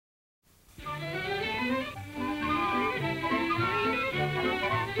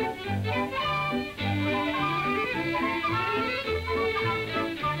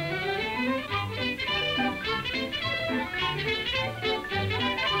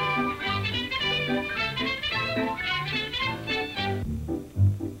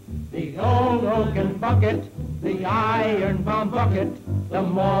Oaken bucket, the iron bound bucket, the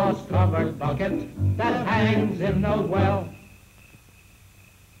moss-covered bucket that hangs in the well.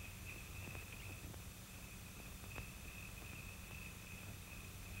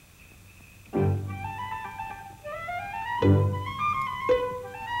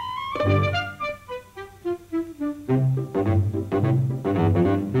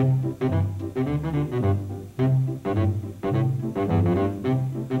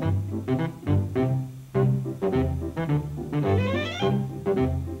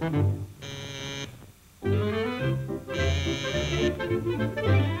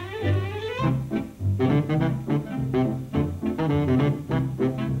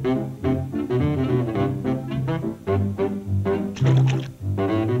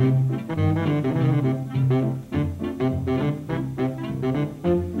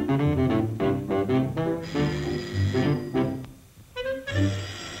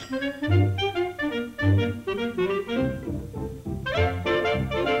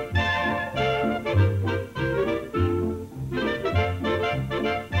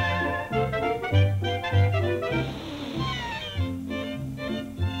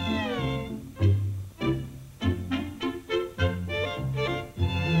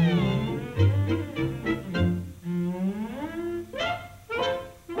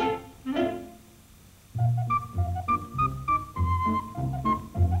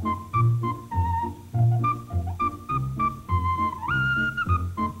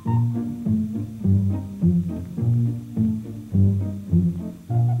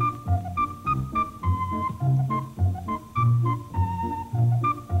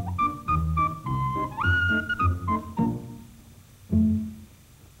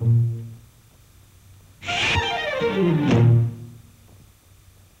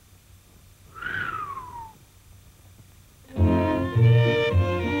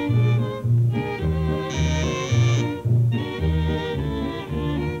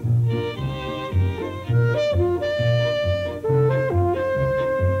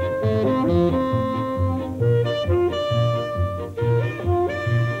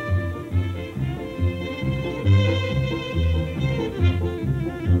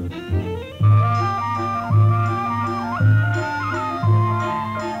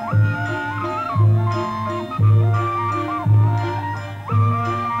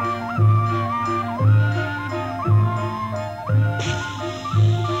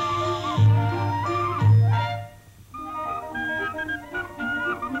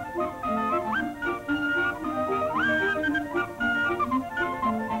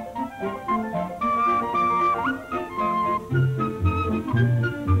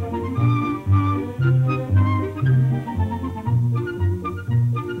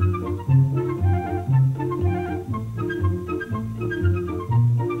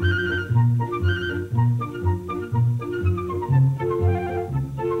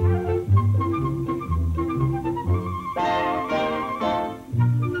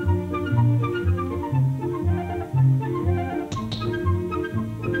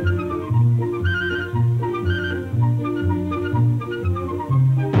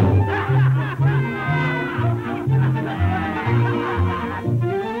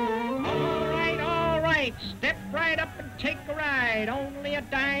 Only a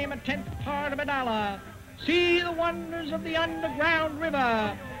dime, a tenth part of a dollar. See the wonders of the underground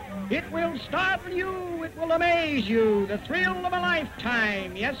river. It will startle you, it will amaze you, the thrill of a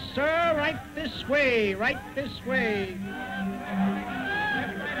lifetime. Yes, sir, right this way, right this way.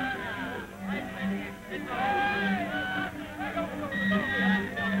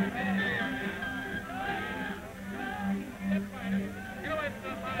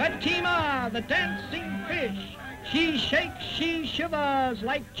 Fatima, the dancing fish. She shakes, she shivers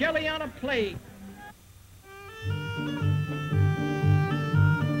like jelly on a plate.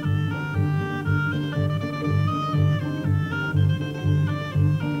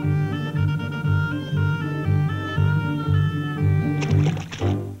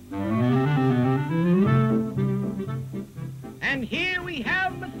 And here we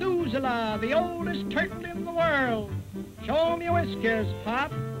have Methuselah, the oldest turtle in the world. Show me your whiskers,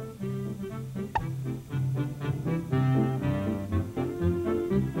 Pop.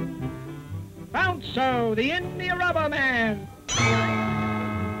 Bounce-o, the India rubber man.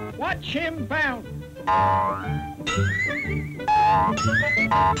 Watch him bounce.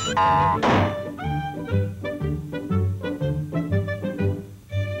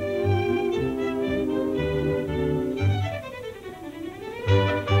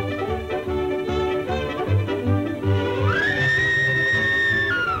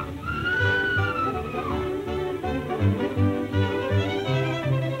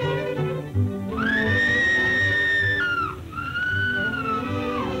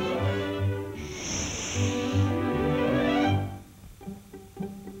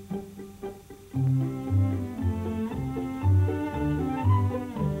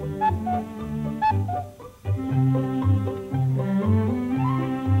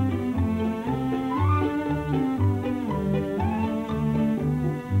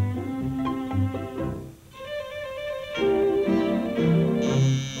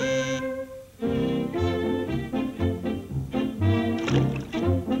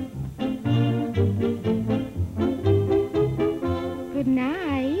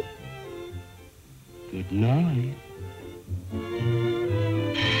 Good night.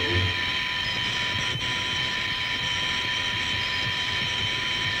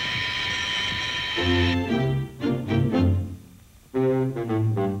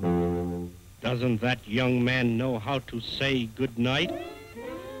 Doesn't that young man know how to say good night?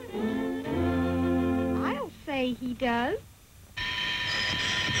 I'll say he does.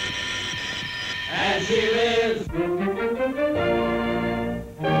 As he lives.